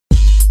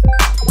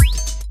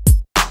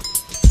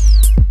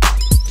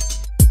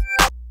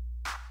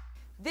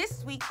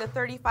week, the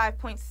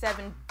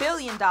 $35.7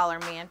 billion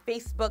man,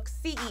 Facebook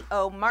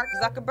CEO Mark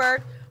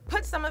Zuckerberg,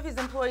 put some of his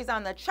employees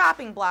on the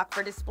chopping block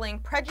for displaying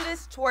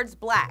prejudice towards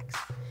blacks.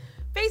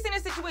 Facing a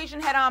situation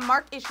head-on,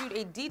 Mark issued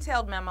a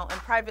detailed memo and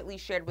privately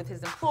shared with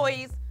his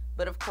employees,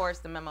 but of course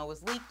the memo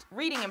was leaked.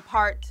 Reading in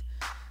part,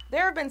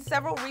 there have been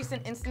several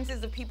recent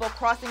instances of people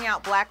crossing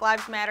out Black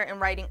Lives Matter and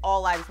writing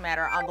All Lives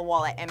Matter on the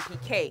wall at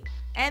MPK.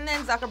 And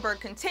then Zuckerberg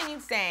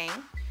continued saying,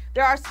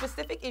 there are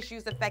specific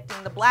issues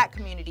affecting the black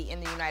community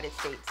in the United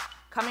States,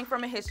 coming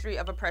from a history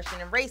of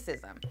oppression and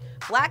racism.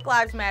 Black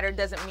Lives Matter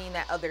doesn't mean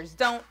that others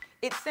don't.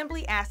 It's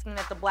simply asking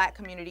that the black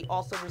community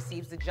also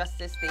receives the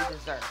justice they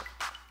deserve.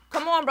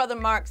 Come on, Brother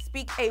Mark,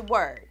 speak a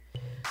word.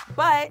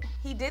 But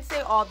he did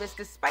say all this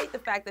despite the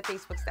fact that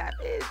Facebook staff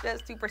is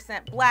just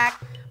 2%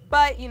 black.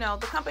 But,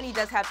 the company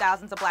does have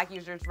thousands of black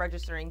users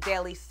registering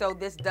daily, so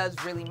this does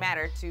really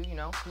matter to,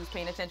 who's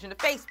paying attention to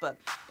Facebook.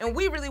 And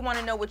we really want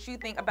to know what you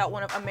think about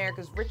one of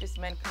America's richest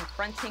men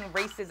confronting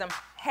racism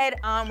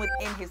head-on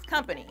within his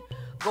company.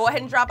 Go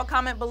ahead and drop a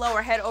comment below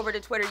or head over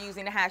to Twitter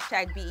using the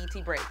hashtag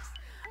BETBreaks.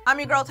 I'm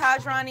your girl,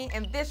 Taj Rani,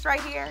 and this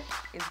right here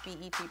is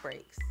BET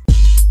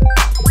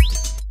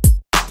Breaks.